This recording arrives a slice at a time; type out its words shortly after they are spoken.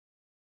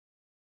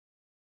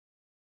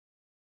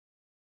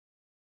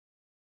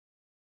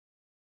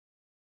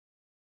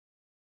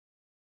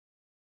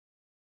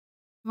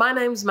My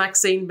name's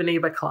Maxine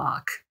Beneba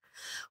Clarke.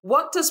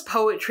 What does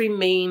poetry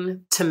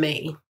mean to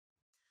me?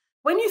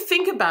 When you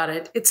think about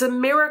it, it's a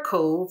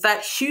miracle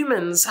that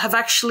humans have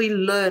actually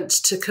learnt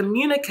to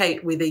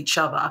communicate with each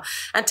other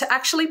and to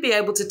actually be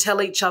able to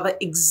tell each other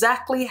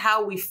exactly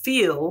how we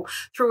feel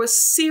through a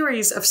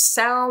series of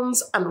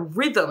sounds and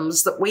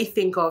rhythms that we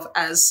think of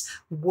as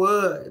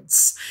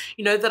words.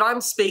 You know, that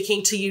I'm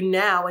speaking to you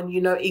now and you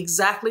know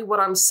exactly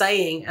what I'm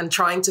saying and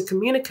trying to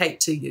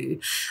communicate to you.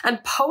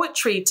 And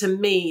poetry to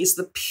me is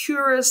the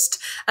purest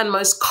and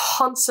most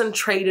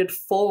concentrated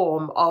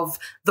form of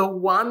the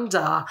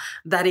wonder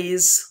that is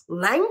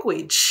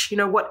language, you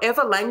know,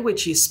 whatever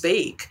language you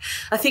speak.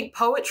 I think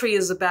poetry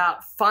is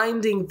about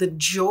finding the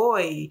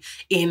joy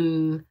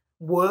in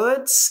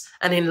words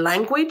and in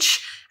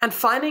language and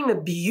finding the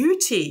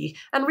beauty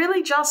and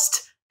really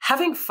just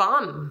having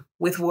fun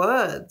with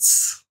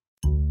words.